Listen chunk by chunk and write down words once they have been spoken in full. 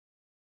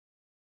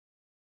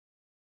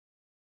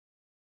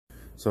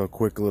So a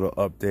quick little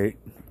update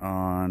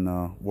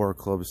on War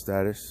Club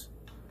status.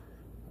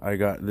 I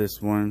got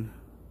this one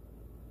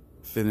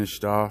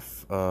finished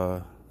off,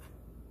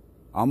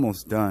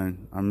 almost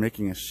done. I'm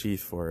making a sheath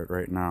for it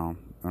right now.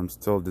 I'm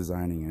still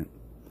designing it.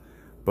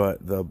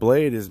 But the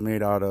blade is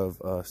made out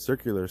of a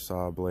circular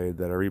saw blade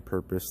that I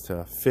repurposed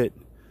to fit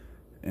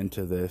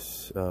into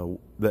this,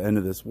 the end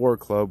of this War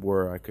Club,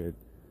 where I could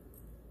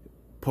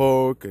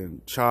poke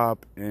and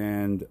chop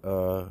and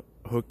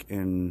hook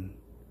and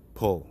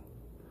pull.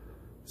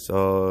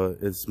 So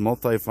it's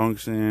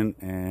multifunction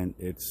and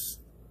it's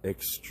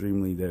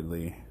extremely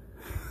deadly.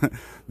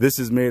 This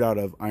is made out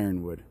of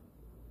ironwood.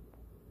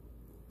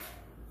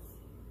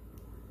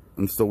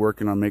 I'm still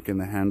working on making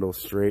the handle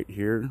straight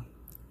here,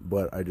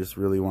 but I just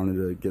really wanted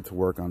to get to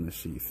work on the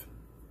sheath.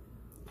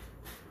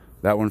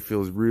 That one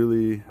feels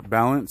really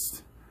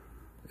balanced.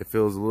 It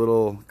feels a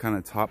little kind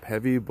of top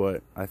heavy,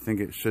 but I think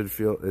it should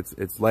feel,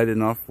 it's light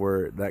enough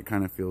where that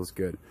kind of feels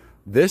good.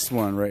 This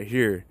one right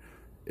here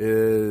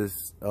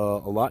is a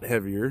lot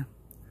heavier,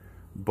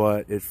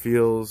 but it's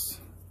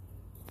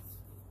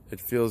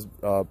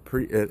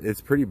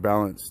pretty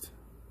balanced.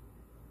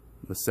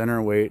 The center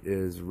weight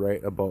is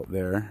right about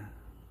there.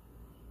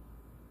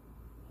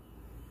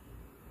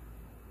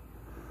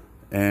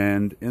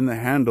 And in the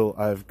handle,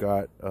 I've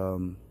got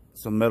some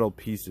metal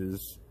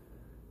pieces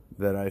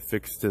that I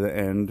fixed to the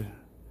end,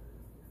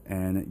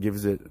 and it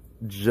gives it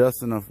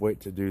just enough weight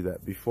to do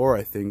that. Before,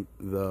 I think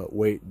the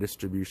weight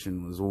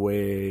distribution was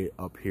way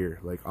up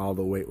here, like all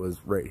the weight was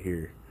right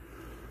here.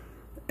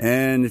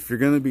 And if you're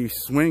going to be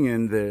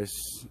swinging this,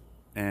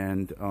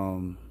 and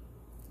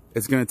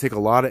it's going to take a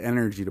lot of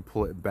energy to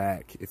pull it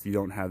back if you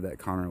don't have that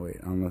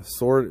counterweight. On the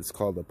sword, it's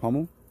called the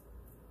pommel.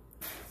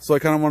 So I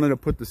kind of wanted to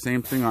put the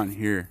same thing on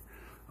here,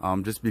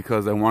 just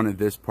because I wanted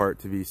this part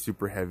to be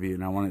super heavy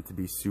and I want it to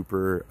be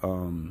super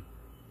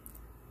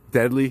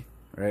deadly,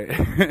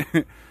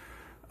 right?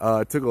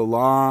 It took a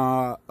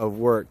lot of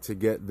work to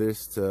get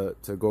this to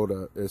go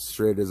to as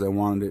straight as I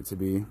wanted it to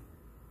be,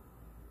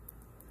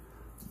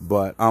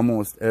 but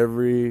almost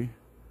every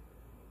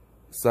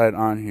side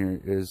on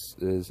here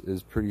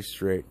is pretty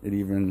straight. It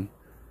even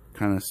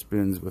kind of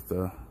spins with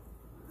the,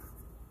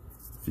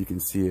 if you can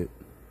see it,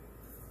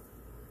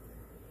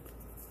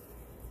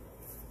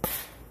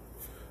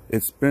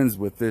 it spins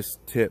with this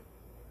tip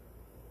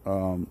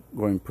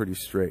going pretty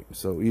straight.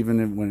 So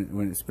even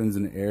when it spins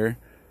in the air,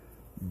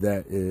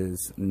 that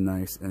is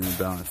nice and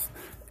balanced.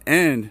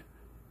 And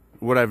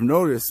what I've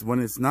noticed, when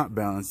it's not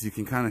balanced, you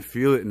can kind of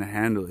feel it in the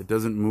handle. It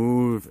doesn't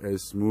move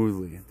as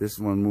smoothly. This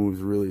one moves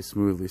really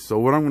smoothly. So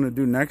what I'm going to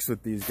do next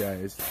with these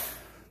guys,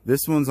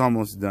 this one's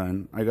almost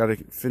done. I got to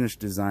finish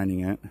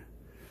designing it.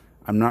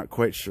 I'm not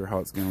quite sure how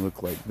it's going to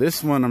look like.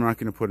 This one, I'm not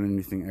going to put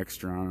anything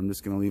extra on. I'm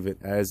just going to leave it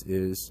as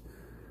is.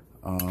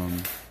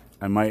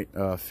 I might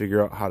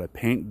figure out how to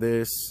paint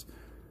this.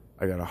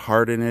 I got to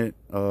harden it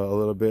a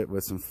little bit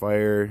with some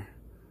fire.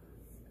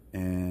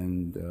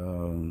 And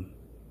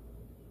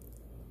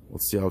we'll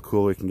see how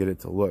cool we can get it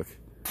to look.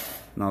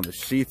 Now the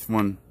sheath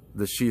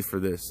for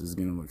this is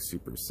gonna look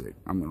super sick.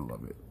 I'm gonna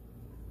love it.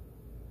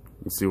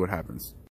 We'll see what happens.